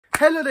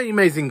Hello there,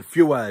 amazing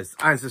viewers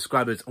and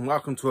subscribers, and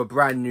welcome to a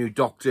brand new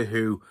Doctor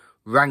Who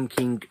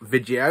ranking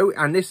video.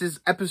 And this is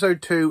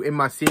episode 2 in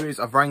my series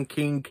of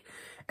ranking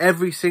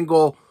every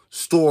single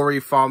story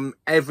from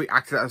every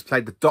actor that has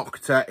played the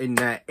Doctor in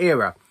their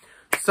era.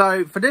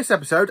 So for this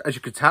episode, as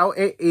you could tell,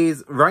 it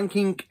is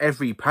ranking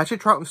every Patrick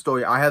Troughton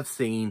story I have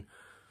seen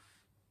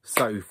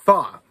so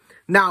far.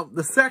 Now,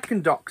 the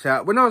second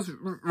Doctor, when I was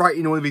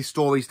writing all of these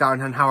stories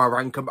down and how I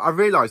rank them, I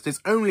realised there's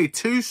only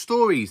 2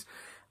 stories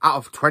out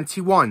of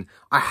 21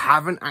 I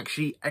haven't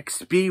actually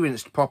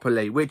experienced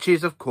properly, which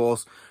is, of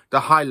course, the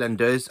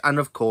Highlanders and,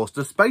 of course,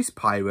 the Space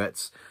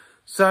Pirates.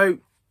 So,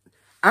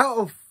 out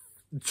of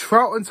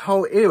Troughton's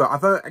whole era,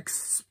 I've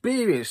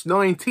experienced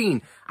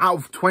 19 out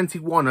of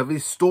 21 of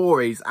his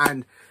stories,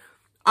 and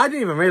I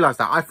didn't even realise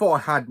that. I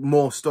thought I had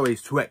more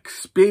stories to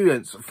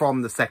experience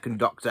from the second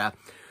Doctor.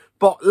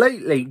 But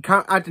lately,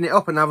 adding it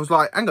up, and I was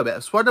like, hang on a bit, I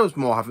swear there was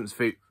more I haven't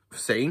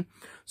seen.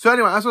 So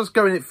anyway, as I was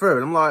going it through,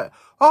 and I'm like,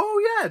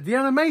 oh yeah, the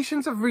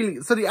animations have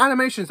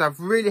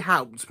really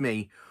helped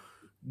me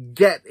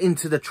get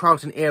into the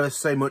Troughton era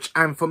so much.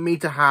 And for me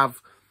to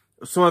have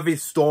some of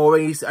his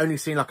stories, only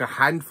seen like a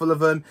handful of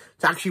them,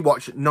 to actually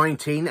watch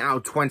 19 out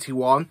of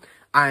 21.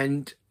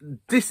 And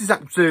this is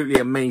absolutely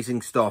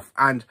amazing stuff.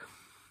 And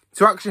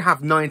to actually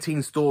have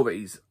 19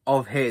 stories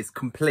of his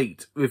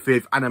complete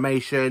with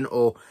animation,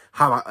 or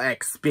how I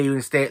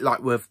experienced it,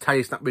 like with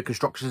tallsnap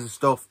reconstructions and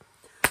stuff.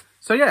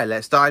 So yeah,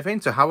 let's dive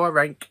into how I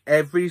rank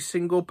every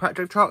single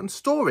Patrick Troughton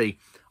story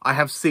I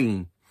have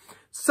seen.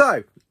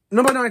 So,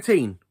 number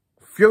 19,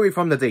 Fury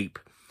from the Deep.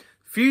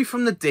 Fury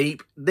from the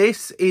Deep,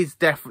 this is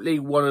definitely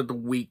one of the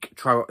weak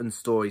Troughton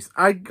stories.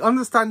 I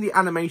understand the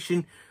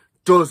animation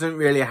doesn't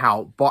really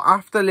help, but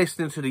after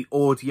listening to the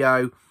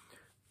audio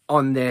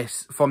on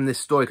this, from this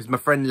story, because my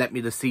friend lent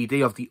me the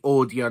CD of the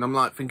audio, and I'm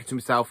like thinking to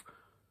myself,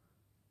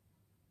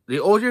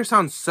 the audio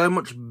sounds so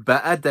much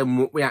better than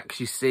what we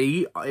actually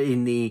see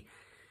in the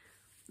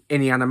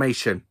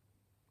animation.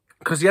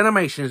 Because the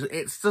animations,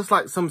 it's just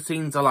like some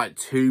scenes are like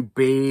too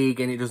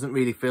big, and it doesn't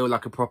really feel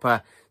like a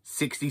proper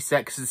 60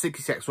 seconds. The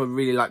 60 seconds were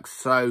really like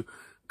so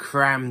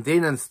crammed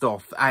in and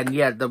stuff. And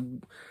yeah, the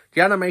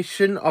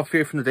animation of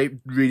Fury from the Deep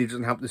really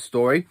doesn't help the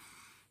story.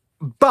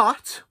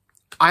 But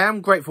I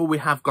am grateful we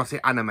have got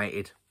it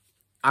animated.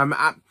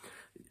 I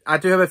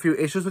do have a few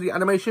issues with the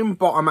animation,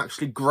 but I'm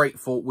actually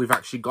grateful we've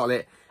actually got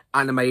it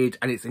animated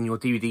and it's in your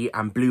DVD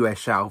and Blu-ray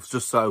shelves,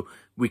 just so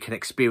we can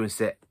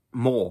experience it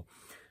more.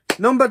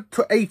 Number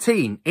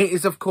 18, it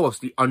is of course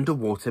the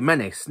Underwater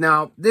Menace.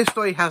 Now, this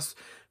story has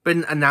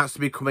been announced to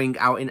be coming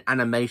out in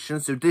animation,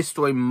 so this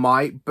story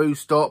might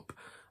boost up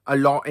a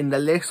lot in the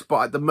list,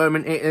 but at the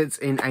moment it is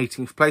in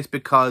 18th place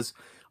because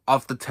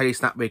of the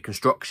tallsnap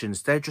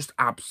reconstructions. They're just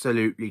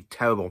absolutely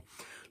terrible.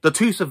 The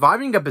 2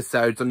 surviving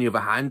episodes, on the other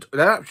hand,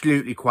 they're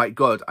absolutely quite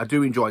good. I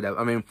do enjoy them.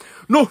 I mean,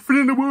 nothing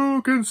in the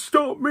world can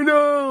stop me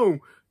now.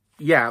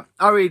 Yeah,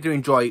 I really do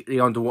enjoy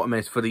the Underwater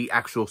Menace for the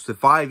actual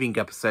surviving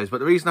episodes. But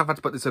the reason I've had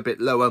to put this a bit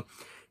lower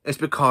is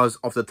because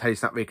of the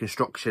tallsnap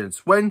reconstructions.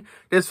 When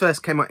this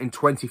first came out in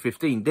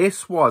 2015,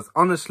 this was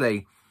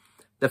honestly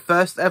the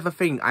first ever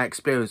thing I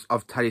experienced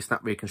of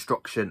tallsnap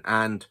reconstruction.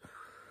 And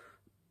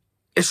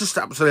it's just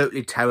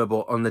absolutely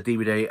terrible on the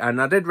DVD.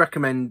 And I did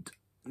recommend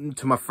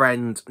to my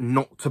friend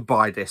not to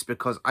buy this,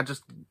 because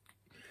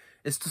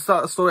it's the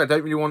start of the story. I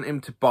don't really want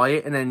him to buy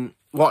it and then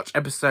watch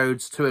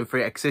episodes 2 and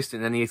 3 existing,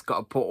 and then he's got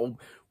to put all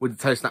with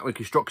the tallsnap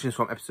reconstructions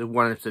from episode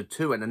 1 and episode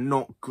 2, and they're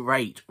not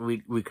great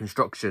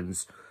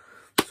reconstructions.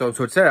 So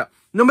I'd say that.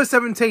 Number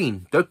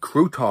 17, the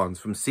Croutons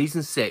from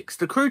season 6.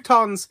 The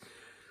Croutons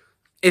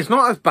is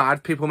not as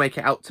bad people make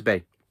it out to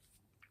be.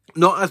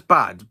 Not as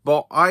bad,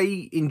 but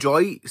I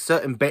enjoy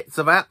certain bits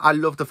of it. I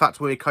love the fact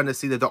where we kind of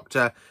see the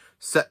Doctor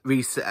set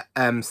the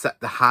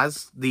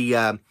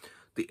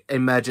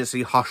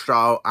emergency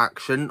hostile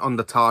action on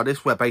the TARDIS,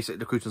 where basically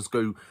the Croutons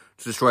go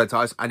to destroy the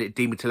TARDIS and it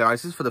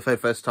dematerializes for the very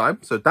first time.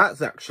 So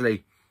that's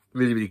actually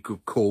really, really good,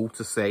 cool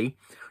to see.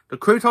 The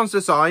Croutons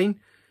design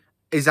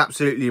is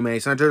absolutely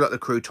amazing. I do like the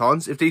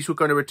Croutons. If these were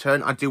going to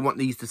return, I do want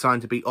these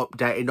designs to be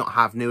updated, not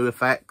have new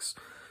effects.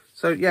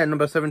 So yeah,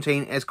 number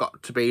 17 has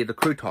got to be the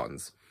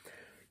Croutons.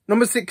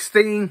 Number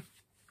 16,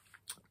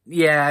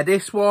 yeah,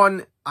 this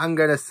one, I'm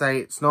going to say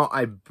it's not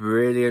a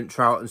brilliant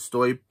Troughton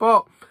story,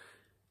 but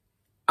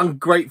I'm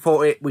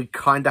grateful we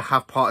kind of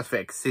have parts of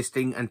it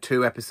existing, and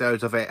 2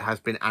 episodes of it has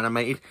been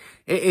animated.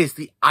 It is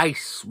the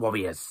Ice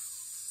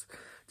Warriors.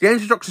 The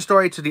introduction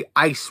story to the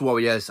Ice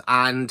Warriors,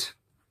 and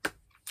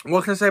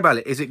what can I say about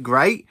it? Is it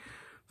great?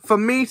 For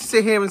me to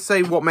sit here and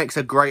say what makes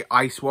a great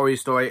Ice Warrior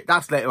story,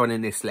 that's later on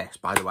in this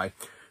list, by the way.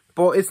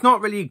 But it's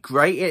not really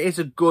great. It is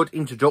a good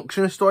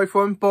introduction story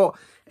for him, but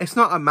it's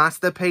not a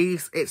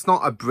masterpiece. It's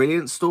not a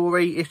brilliant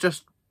story. It's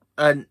just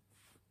a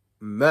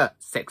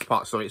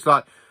 6-part story. It's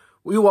like,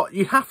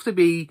 you have to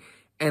be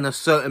in a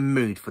certain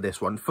mood for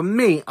this one. For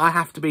me, I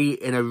have to be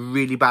in a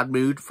really bad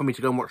mood for me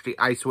to go and watch the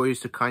Ice Warriors,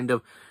 to kind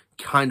of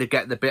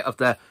get the bit of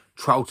the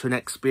Troughton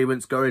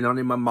experience going on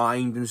in my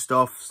mind and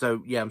stuff.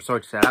 So yeah, I'm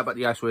sorry to say that, but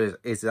the Ice Warriors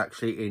is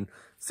actually in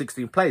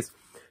 16th place.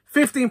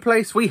 15th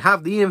place, we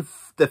have the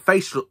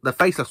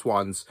faceless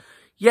ones.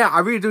 Yeah, I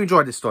really do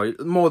enjoy this story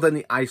more than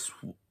the Ice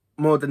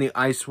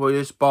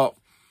Warriors, but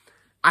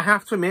I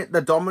have to admit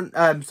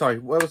sorry,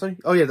 where was I?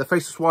 Oh yeah, the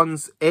faceless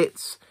ones.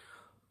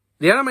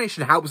 The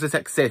animation helps it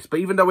exist, but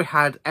even though we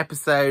had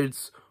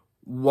episodes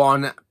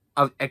 1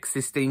 of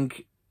existing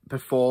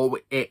before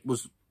it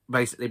was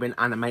basically been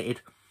animated,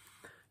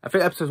 I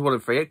think episodes 1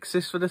 and 3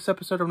 exist for this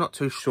episode. I'm not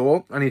too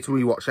sure. I need to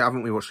rewatch it. I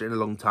haven't rewatched it in a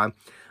long time.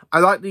 I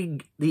like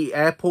the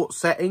airport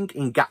setting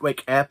in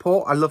Gatwick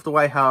Airport. I love the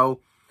way how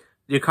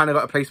you kind of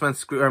got a policeman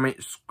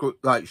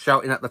like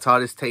shouting at the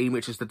TARDIS team,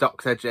 which is the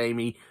Doctor,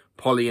 Jamie,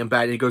 Polly, and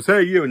Ben. And he goes,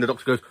 "Hey, you!" And the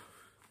Doctor goes,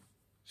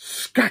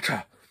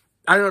 "Scatter!"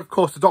 And of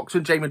course, the Doctor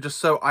and Jamie are just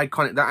so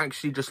iconic. They're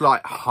actually just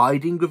like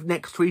hiding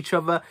next to each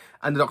other.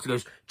 And the Doctor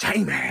goes,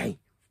 "Jamie!"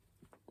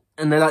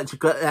 And they're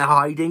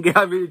hiding.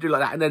 I really do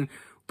like that. And then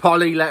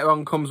Polly later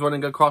on comes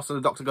running across and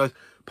the Doctor goes,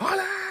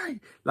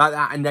 "Polly!" Like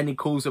that. And then he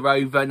calls her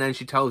over and then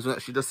she tells her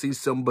that she just sees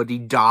somebody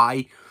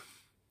die.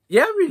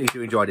 Yeah, I really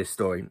do enjoy this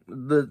story.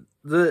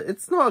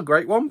 It's not a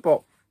great one,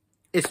 but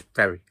it's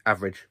very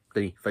average,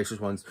 the faceless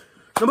ones.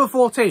 Number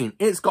 14,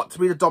 it's got to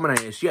be the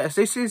Dominators. Yes,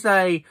 this is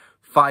a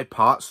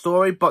 5-part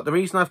story, but the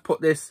reason I've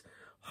put this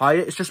higher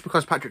is just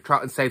because Patrick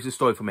Troughton saves the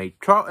story for me.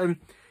 Troughton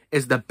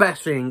is the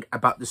best thing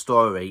about the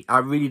story. I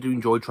really do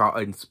enjoy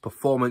Troughton's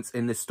performance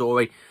in this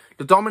story.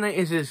 The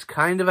Dominators is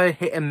kind of a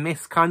hit and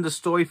miss kind of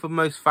story for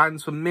most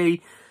fans. For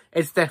me,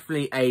 it's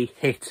definitely a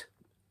hit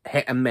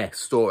and miss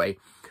story.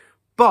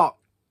 But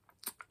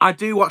I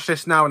do watch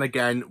this now and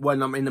again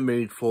when I'm in the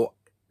mood for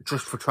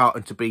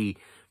Troughton to be,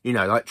 you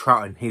know, like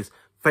Troughton. His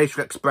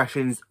facial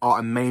expressions are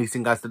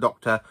amazing as the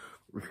Doctor.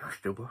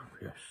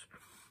 Yes.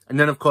 And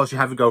then, of course, you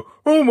have him go,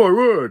 "Oh, my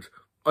word."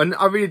 And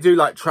I really do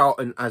like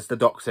Troughton as the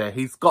Doctor.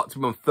 He's got to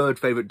be my 3rd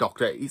favourite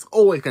Doctor. He's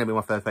always going to be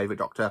my 3rd favourite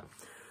Doctor.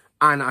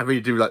 And I really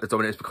do like the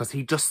Dominators because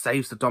he just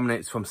saves the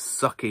Dominators from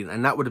sucking.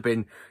 And that would have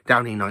been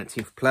down in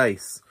 19th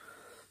place.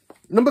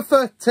 Number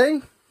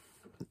 13.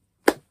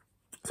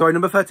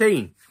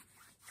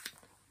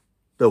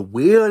 The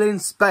Wheel in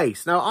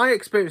Space. Now, I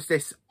experienced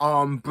this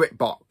on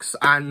BritBox.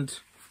 And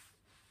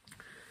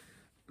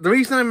the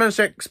reason I managed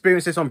to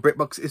experience this on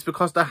BritBox is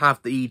because they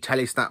have the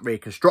tallsnap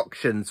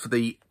reconstructions for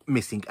the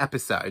missing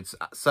episodes.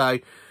 So,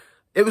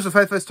 it was the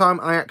very first time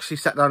I actually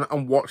sat down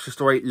and watched the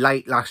story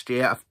late last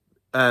year.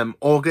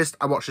 August,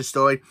 I watched the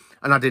story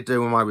and I did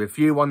do my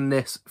review on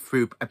this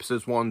through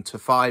episodes 1 to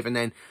 5, and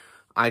then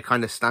I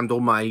kind of stamped all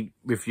my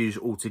reviews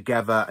all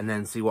together and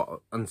then say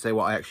what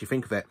I actually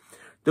think of it.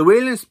 The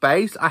Wheel in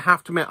Space, I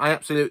have to admit, I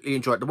absolutely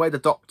enjoyed the way the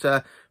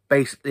Doctor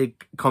basically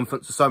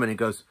confronts the Simon and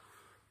goes,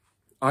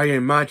 "I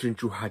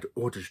imagined you had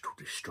orders to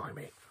destroy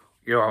me.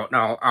 You don't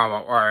know how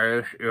it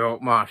works. You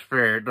must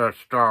be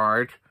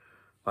destroyed.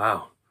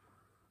 Well,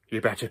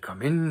 you better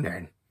come in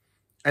then."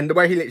 And the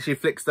way he literally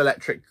flicks the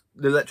electric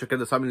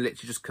and the Simon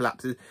literally just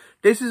collapses.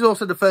 This is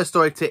also the first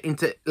story to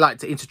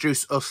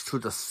introduce us to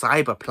the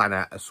Cyber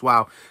Planet as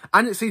well.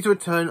 And it sees the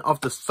return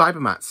of the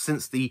Cybermats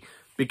since the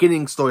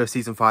beginning story of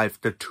Season 5,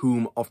 The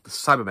Tomb of the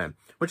Cybermen,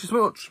 which is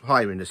much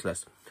higher in this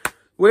list.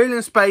 Wheel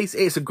in Space,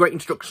 it's a great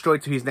introduction story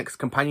to his next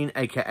companion,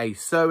 aka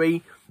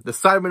Zoe. The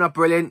Cybermen are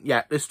brilliant.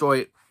 Yeah, this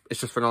story is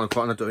just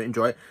phenomenal and I do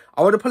enjoy it.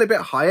 I would have put it a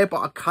bit higher,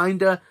 but I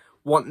kind of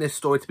want this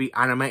story to be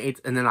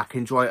animated and then I can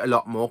enjoy it a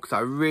lot more because I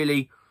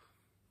really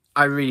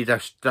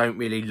just don't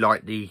really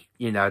like the,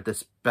 you know,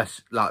 the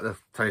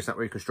tallsnap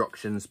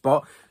reconstructions,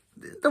 but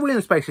the Wheel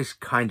in Space is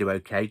kind of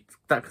okay.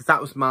 Because that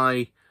was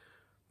my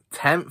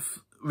 10th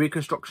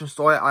reconstruction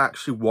story I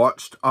actually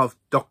watched of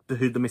Doctor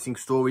Who The Missing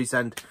Stories,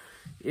 and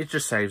it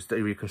just saves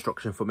the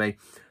reconstruction for me.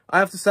 I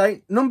have to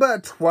say, number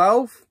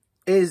 12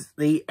 is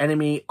The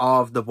Enemy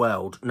of the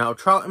World. Now,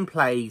 Troughton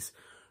plays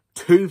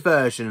 2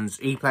 versions.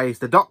 He plays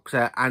the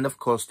Doctor and, of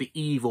course, the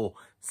evil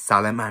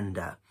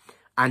Salamander.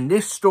 And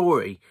this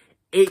story,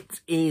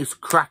 it is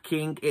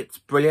cracking, it's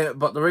brilliant,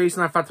 but the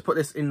reason I've had to put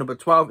this in number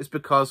 12 is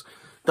because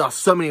there are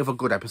so many other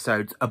good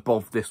episodes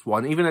above this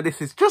one, even though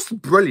this is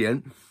just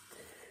brilliant.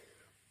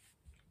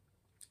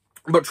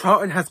 But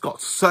Troughton has got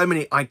so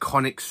many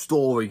iconic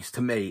stories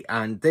to me,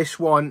 and this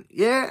one,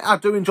 yeah, I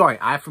do enjoy it.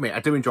 I have to admit, I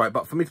do enjoy it,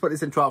 but for me to put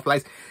this in 12th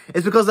place,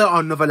 it's because there are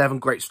another 11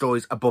 great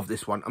stories above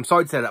this one. I'm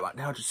sorry to say that, but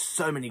there are just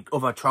so many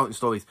other Troughton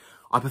stories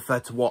I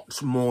prefer to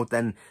watch more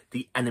than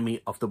The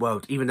Enemy of the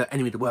World. Even The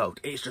Enemy of the World,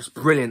 it's just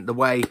brilliant, the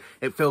way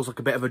it feels like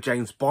a bit of a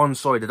James Bond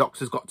story. The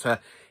Doctor's got to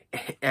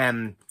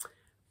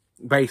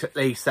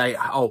basically say,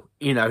 oh,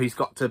 you know, he's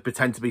got to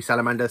pretend to be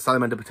Salamander.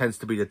 Salamander pretends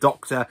to be the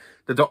Doctor.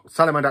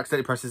 Salamander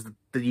accidentally presses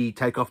the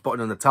takeoff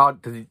button on the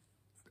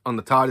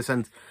TARDIS,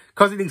 and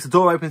because he thinks the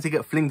door opens, he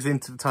gets flings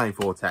into the time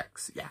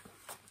vortex. Yeah,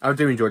 I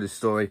do enjoy this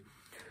story.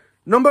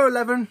 Number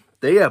 11,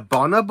 The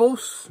Abominable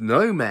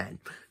Snowman.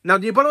 Now,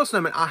 The Abominable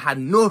Snowman, I had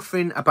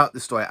nothing about the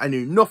story. I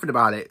knew nothing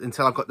about it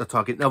until I got the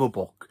Target Novel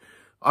book.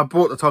 I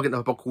bought the Target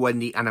Novel book when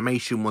the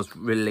animation was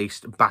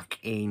released back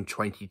in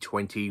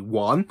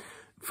 2021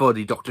 for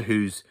the Doctor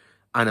Who's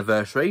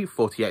anniversary,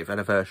 48th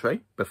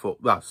anniversary, before,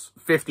 well,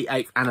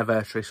 58th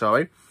anniversary,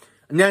 sorry.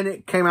 And then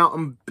it came out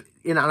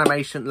in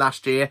animation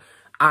last year,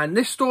 And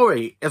this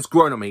story has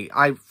grown on me.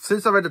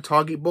 Since I read the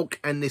Target book,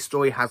 and this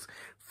story has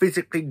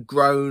physically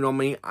grown on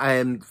me.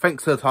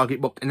 Thanks to the Target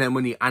book, and then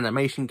when the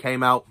animation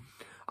came out,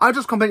 I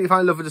just completely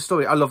fell in love with the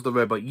story. I love the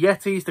robot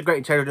Yetis, the Great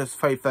Intelligence's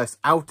very first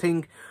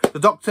outing, the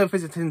Doctor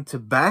visiting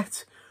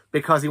Tibet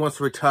because he wants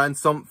to return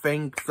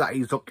something that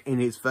he took in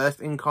his first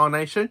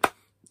incarnation.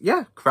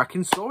 Yeah,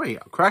 cracking story.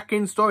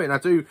 Cracking story. And I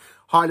do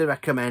highly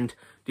recommend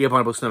The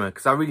Abominable Snowman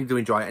because I really do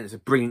enjoy it, and it's a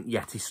brilliant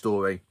Yeti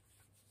story.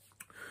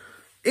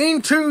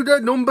 Into the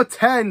number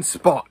 10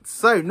 spot.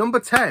 So, number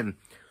 10,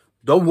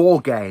 the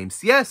War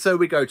Games. Yeah, so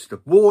we go to the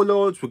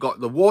Warlords. We've got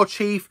the War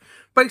Chief,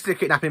 basically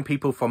kidnapping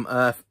people from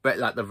Earth, but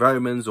like the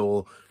Romans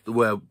or the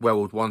World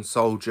War I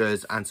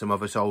soldiers and some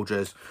other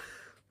soldiers.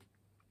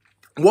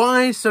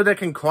 Why? So they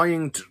can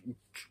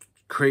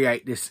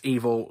create this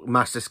evil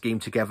master scheme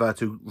together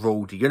to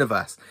rule the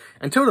universe.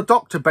 Until the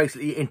Doctor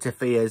basically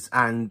interferes,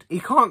 and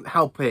he can't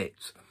help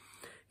it.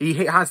 He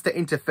has to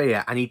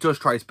interfere, and he does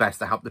try his best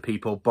to help the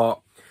people, but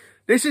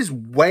this is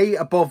way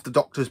above the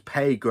Doctor's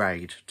pay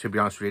grade, to be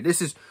honest with you.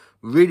 This is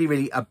really,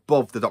 really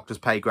above the Doctor's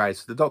pay grade.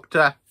 So the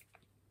Doctor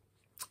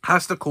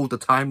has to call the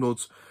Time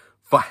Lords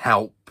for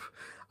help.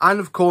 And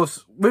of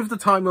course, with the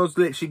Time Lords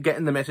literally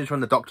getting the message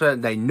from the Doctor,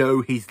 and they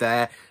know he's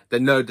there, they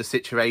know the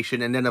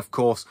situation, and then of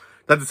course,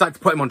 they decide to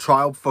put him on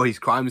trial for his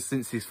crimes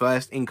since his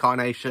first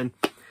incarnation.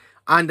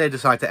 And they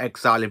decide to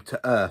exile him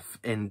to Earth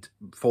and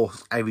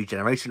force a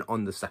regeneration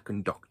on the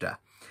second Doctor.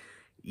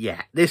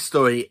 Yeah, this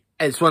story,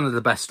 it's one of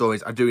the best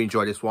stories. I do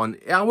enjoy this one.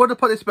 I would have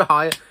put this a bit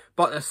higher,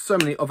 but there's so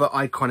many other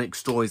iconic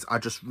stories I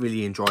just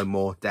really enjoy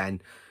more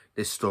than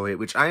this story,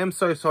 which I am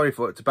so sorry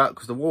for it's about,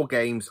 because the War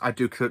Games I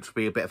do consider to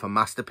be a bit of a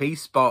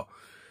masterpiece, but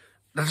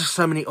there's just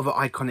so many other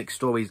iconic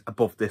stories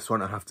above this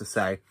one, I have to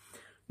say.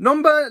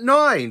 Number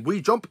 9,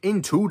 we jump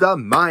into the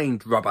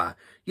Mind Robber.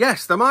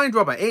 Yes, the Mind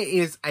Robber. It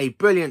is a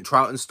brilliant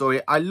Troughton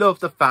story. I love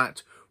the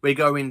fact we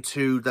go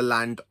into the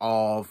land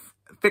of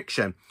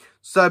fiction.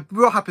 So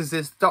what happens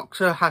is the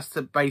Doctor has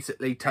to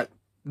basically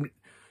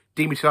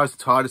dematerialise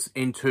the TARDIS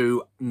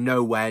into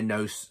nowhere,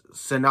 no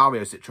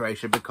scenario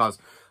situation because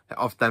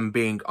of them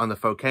being on the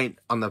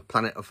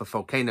planet of a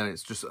volcano, and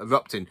it's just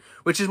erupting,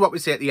 which is what we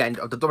see at the end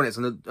of the Dominance.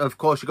 And of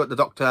course, you got the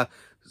Doctor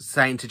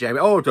saying to Jamie,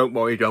 "Oh, don't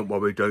worry,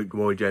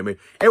 Jamie.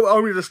 It will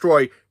only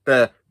destroy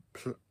the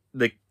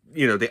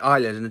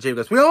island." And Jamie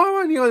goes, "We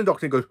are on the island,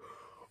 Doctor." And he goes,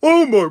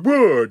 "Oh my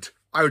word!"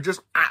 I would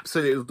just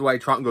absolutely love the way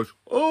Troughton goes,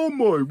 "Oh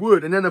my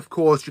word!" And then of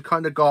course you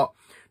kind of got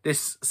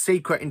this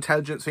secret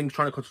intelligence thing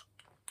trying to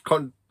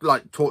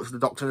talk to the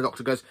Doctor, and the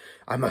Doctor goes,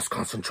 "I must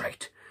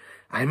concentrate.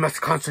 I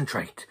must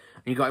concentrate."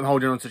 And you got him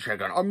holding on to the chair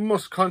going, "I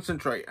must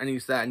concentrate." And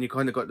he's there, and you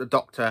kind of got the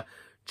Doctor,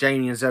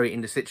 Jamie and Zoe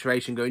in the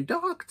situation going,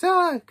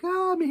 "Doctor,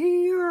 come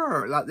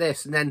here," like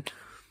this. And then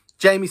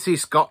Jamie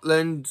sees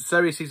Scotland,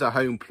 Zoe sees her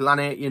home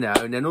planet, you know,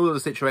 and then all of the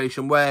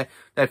situation where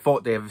they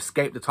thought they have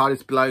escaped, the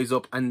TARDIS blows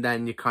up, and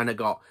then you kind of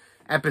got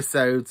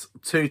episodes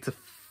 2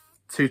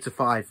 to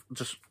 5,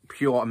 just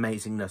pure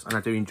amazingness. And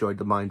I do enjoy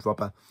the Mind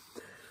Robber.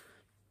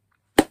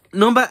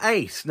 Number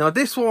 8. Now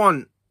this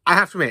one, I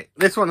have to admit,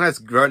 this one has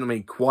grown on me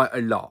quite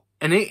a lot.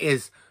 And it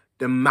is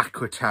the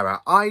Macra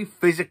Terror. I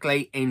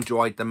physically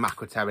enjoyed the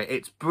Macra Terror.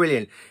 It's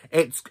brilliant.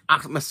 It's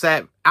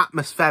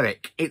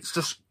atmospheric. It's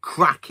just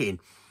cracking.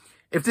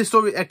 If this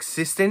story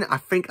existed, I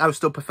think I would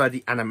still prefer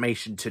the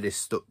animation to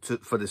this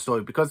for this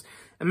story, because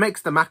it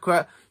makes the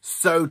Macra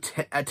so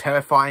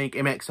terrifying.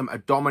 It makes them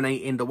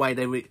dominating the way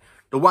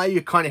the way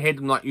you kind of hear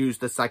them use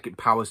the psychic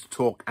powers to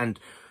talk and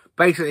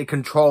basically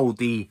control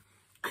the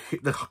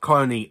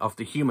colony of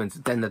the humans.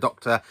 Then the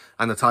Doctor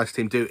and the TARDIS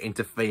team do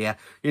interfere.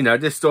 You know,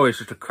 this story is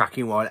just a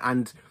cracking one.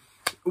 And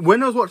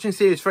when I was watching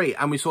series 3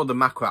 and we saw the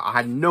Macra, I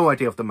had no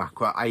idea of the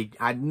Macra. I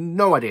had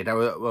no idea they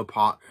were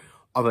part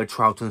of a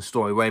Troughton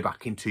story way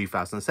back in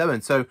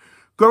 2007. So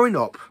growing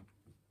up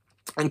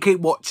and keep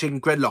watching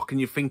Gridlock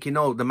and you're thinking,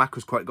 "Oh, the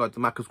Macra's quite good, the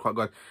Macra's quite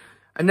good."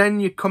 And then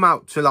you come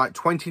out to like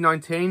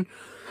 2019,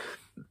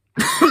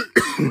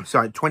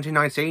 sorry,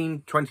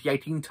 2019,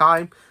 2018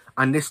 time,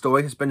 and this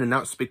story has been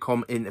announced to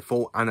become in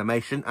full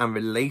animation and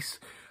release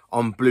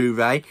on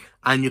Blu-ray.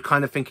 And you're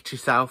kind of thinking to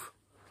yourself,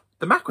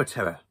 the Macra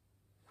Terror?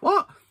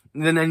 What?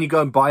 And then you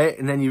go and buy it,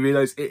 and then you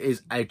realise it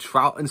is a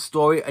Troughton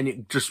story, and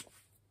it just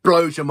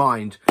blows your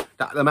mind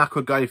that the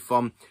Macra go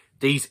from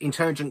these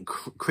intelligent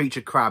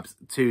creature crabs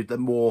to the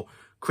more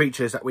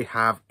creatures that we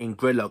have in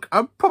Gridlock.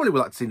 I probably would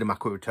like to see the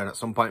Macra return at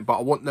some point, but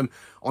I want them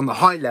on the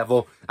high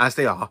level as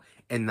they are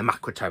in the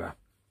Macra Terror.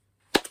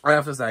 I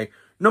have to say,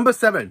 number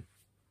 7.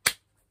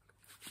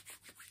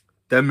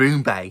 The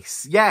Moon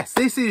Base. Yes,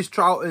 this is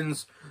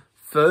Troughton's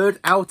third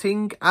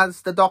outing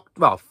as the Doctor.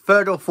 Well,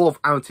 third or fourth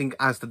outing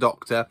as the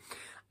Doctor.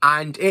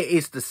 And it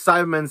is the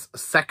Cybermen's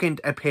second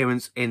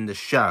appearance in the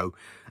show.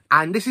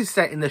 And this is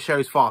set in the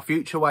show's far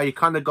future, where you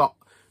kind of got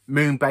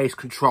Moon Base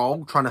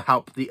control, trying to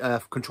help the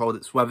Earth control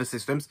its weather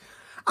systems.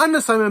 And the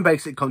Cybermen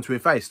basically come to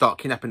invade, start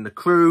kidnapping the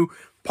crew.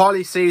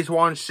 Polly sees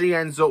one, she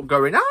ends up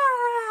going,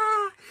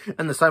 "Ah!"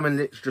 And the Cyberman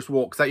literally just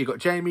walks out. You got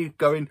Jamie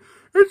going,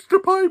 "It's the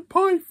Pied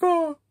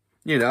Piper,"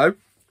 you know.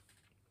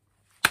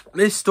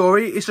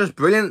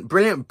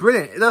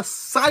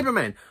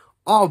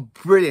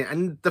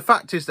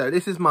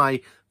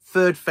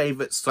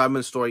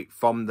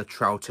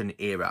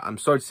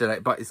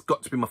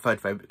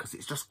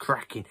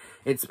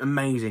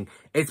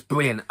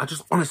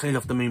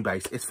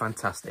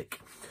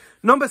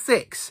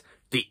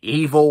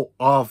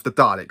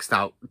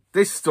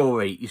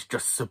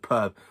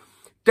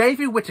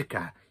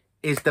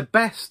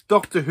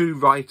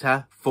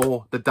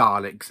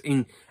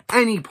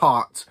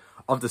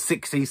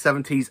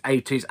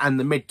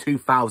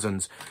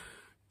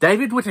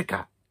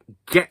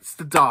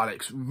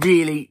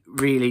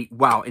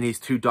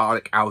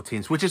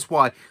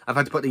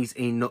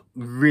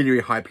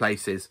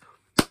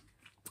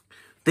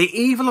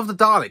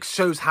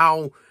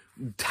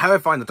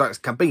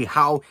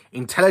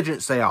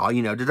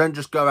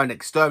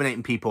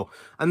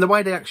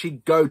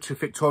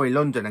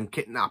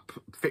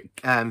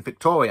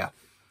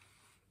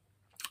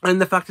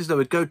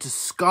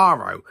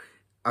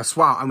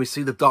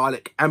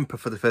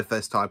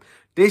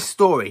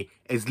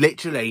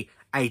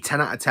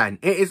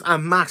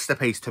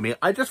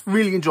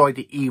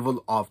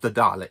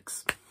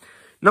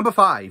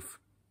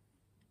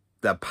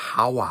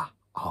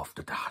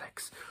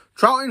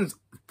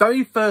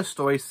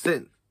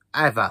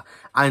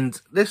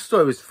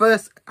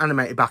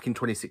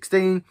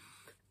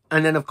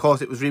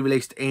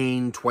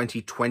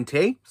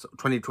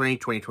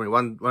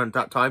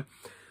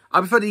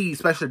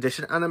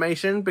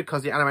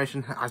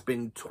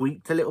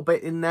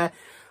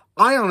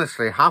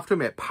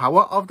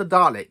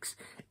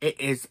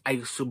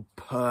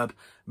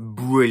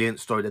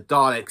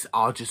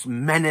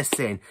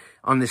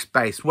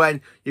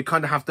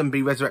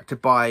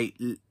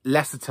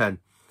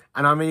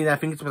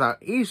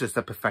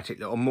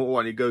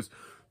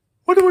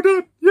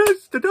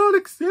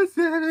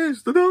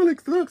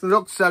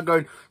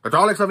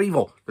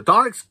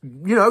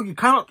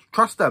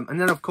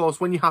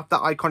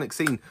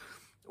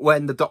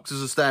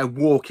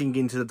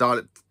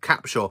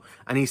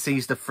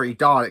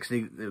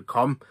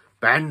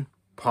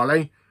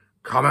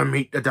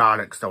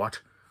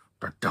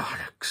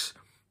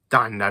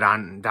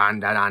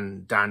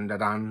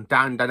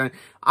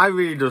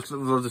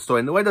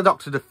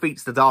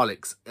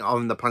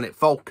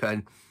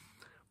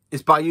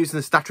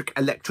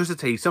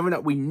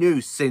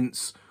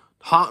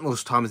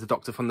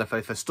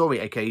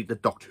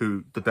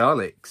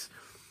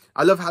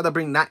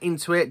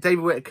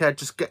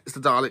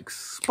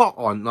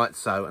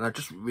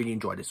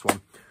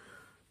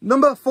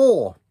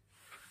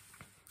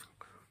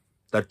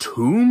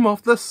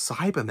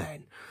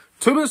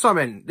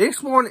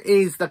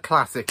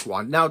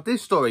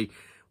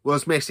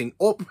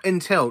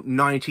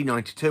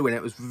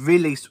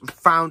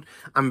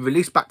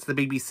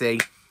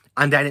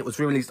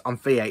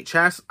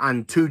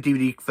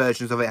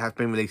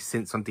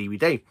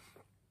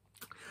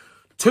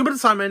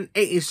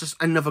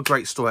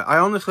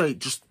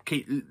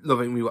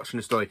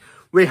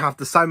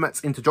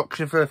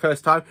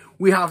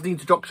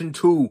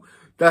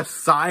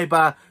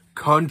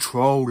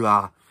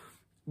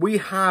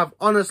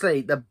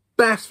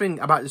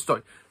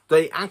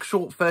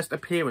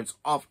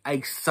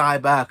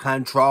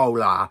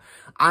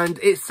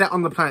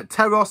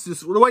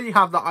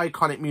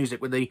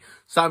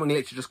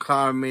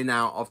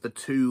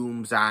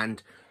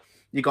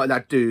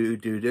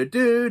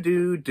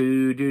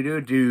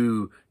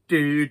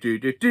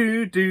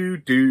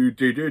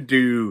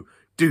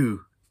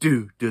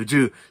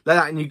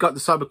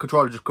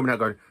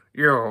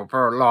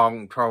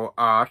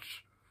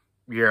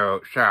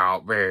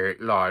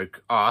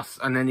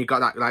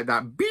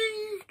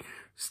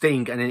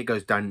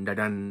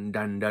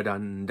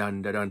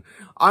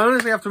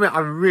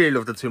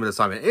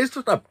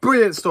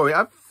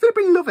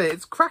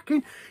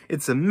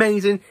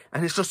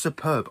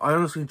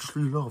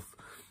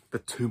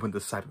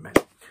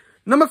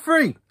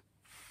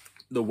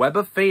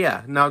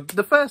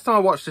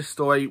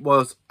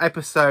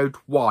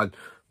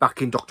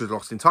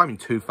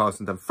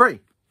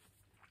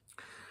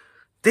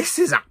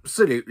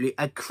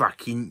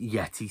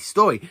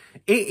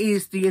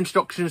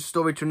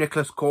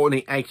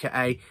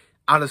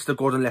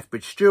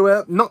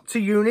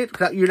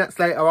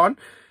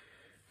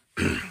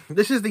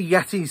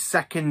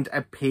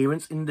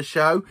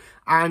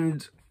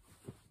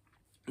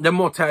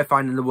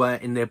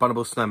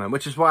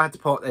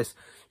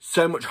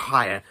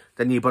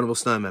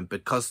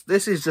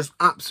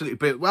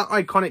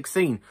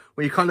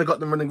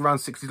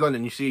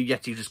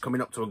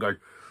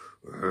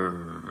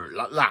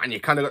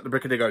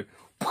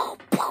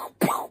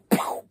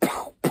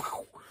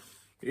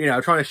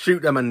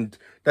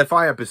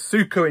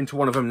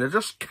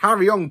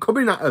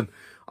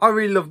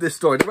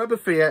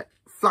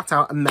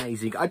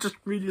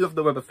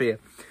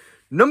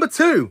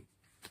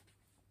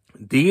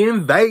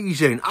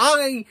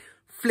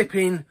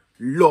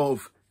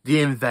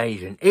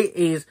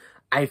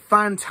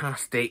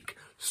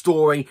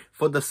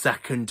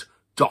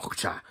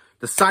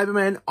 The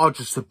Cybermen are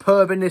just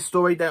superb in this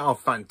story. They are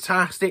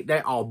fantastic.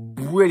 They are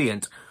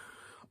brilliant.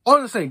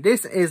 Honestly,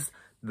 this is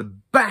the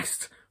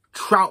best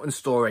Troughton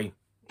story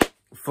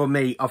for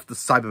me of the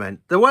Cybermen.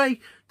 The way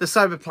the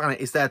Cyber Planet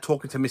is there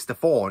talking to Mr.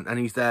 Thorne, and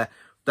he's there,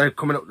 they're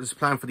coming up with this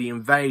plan for the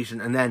invasion,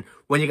 and then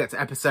when you get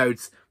to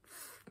episodes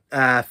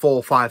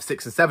 4, 5,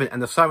 6 and 7,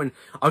 and the Cybermen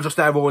are just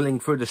there rolling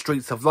through the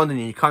streets of London,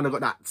 and you kind of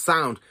got that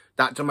sound,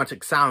 that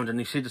dramatic sound, and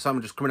you see the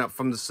Cybermen just coming up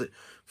from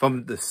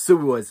the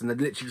sewers, and they're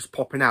literally just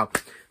popping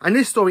out. And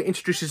this story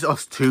introduces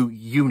us to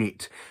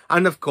Unit,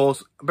 and of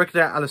course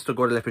Brigadier Alistair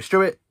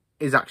Gordon-Stewart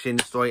is actually in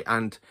the story,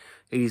 and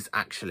he's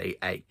actually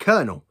a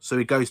colonel. So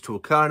he goes to a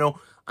colonel,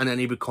 and then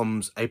he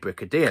becomes a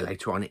brigadier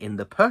later on in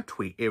the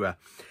Pertwee era.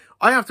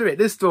 I have to admit,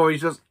 this story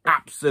is just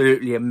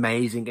absolutely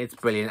amazing. It's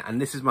brilliant,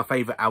 and this is my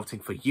favourite outing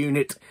for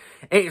Unit.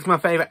 It is my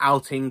favourite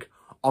outing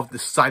of the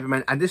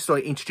Cybermen, and this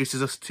story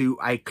introduces us to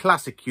a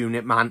classic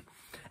Unit man,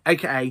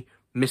 aka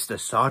Mr.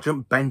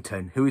 Sergeant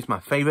Benton, who is my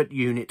favourite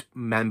Unit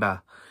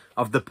member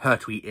of the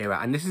Pertwee era,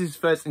 and this is his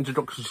first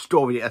introduction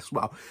story as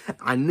well,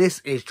 and this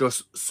is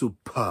just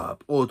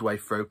superb all the way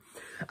through.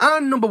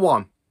 And number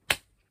one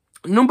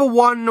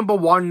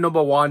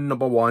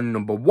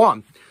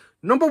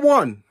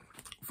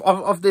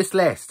of this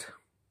list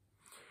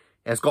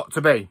has got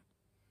to be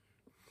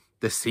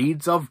The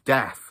Seeds of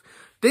Death.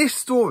 This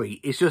story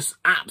is just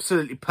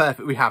absolutely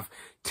perfect. We have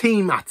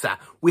Team Matter,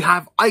 we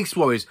have Ice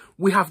Warriors,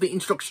 we have the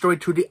introduction story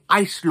to the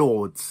Ice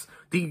Lords,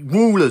 the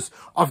rulers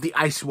of the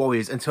Ice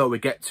Warriors, until we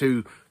get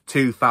to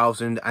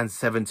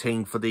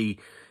 2017 for the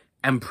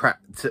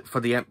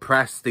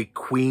Empress, the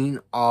Queen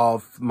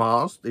of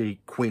Mars, the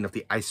Queen of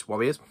the Ice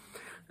Warriors.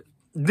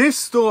 This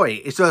story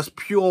is just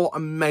pure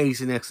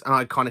amazingness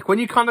and iconic. When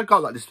you kind of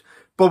got like this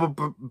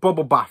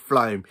bubble bath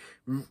flame,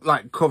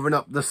 like covering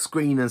up the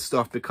screen and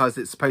stuff, because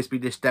it's supposed to be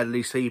this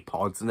deadly sea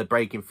pods and they're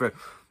breaking through,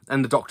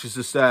 and the Doctor's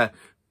just trying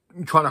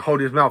to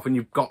hold his mouth,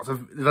 and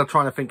they're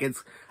trying to think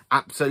it's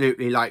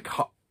absolutely like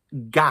hot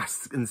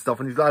gas and stuff,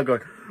 and he's like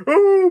going,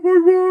 "Oh my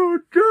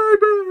word,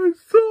 Jamie,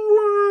 so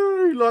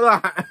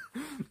like that."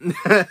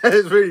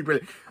 It's really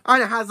brilliant,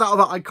 and it has that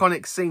other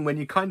iconic scene when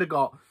you kind of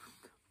got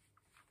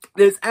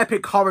this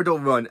epic corridor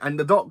run, and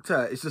the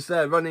Doctor is just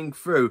there running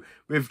through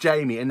with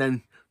Jamie, and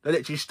then they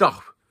literally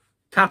stop,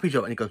 tap each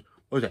other, and he goes,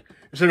 "What is it?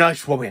 It's an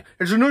ice warrior.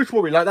 It's an ice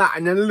warrior," like that,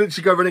 and then they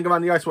literally go running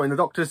around the ice warrior, and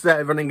the Doctor's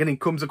there running, and he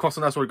comes across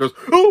an ice warrior, and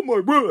goes, "Oh my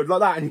word," like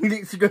that, and he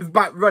literally goes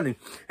back running,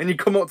 and you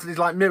come up to these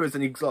like mirrors,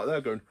 and he's like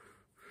there going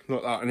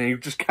like that, and he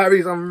just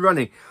carries on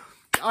running.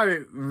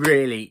 I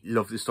really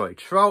love this story.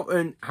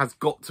 Troughton has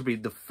got to be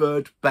the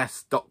third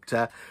best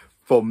Doctor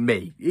for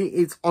me.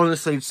 It's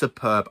honestly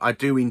superb. I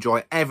do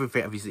enjoy every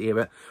bit of his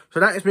era. So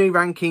that is me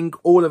ranking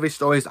all of his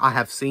stories I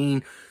have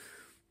seen,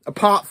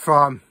 apart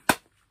from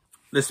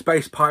the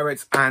Space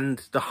Pirates and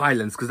the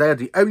Highlands, because they are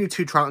the only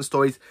two Troughton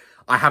stories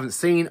I haven't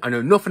seen. I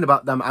know nothing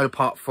about them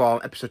apart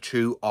from episode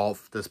 2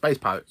 of the Space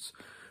Pirates,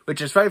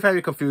 which is very,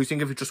 very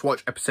confusing if you just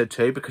watch episode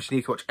 2, because you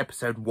need to watch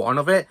episode 1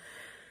 of it,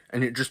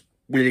 and it just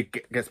really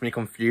gets me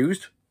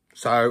confused.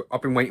 So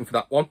I've been waiting for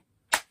that one.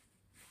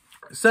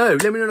 So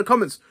let me know in the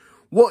comments,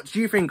 what do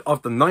you think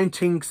of the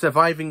 19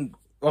 stories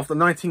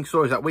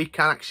that we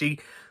can actually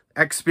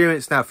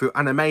experience now through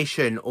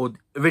animation or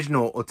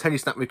original or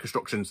tallsnap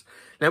reconstructions?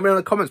 Let me know in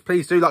the comments.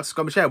 Please do like,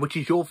 subscribe and share which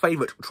is your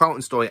favourite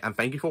Troughton story, and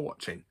thank you for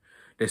watching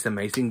this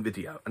amazing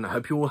video, and I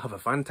hope you all have a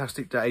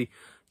fantastic day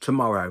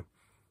tomorrow.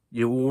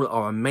 You all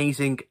are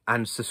amazing,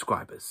 and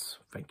subscribers,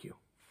 thank you.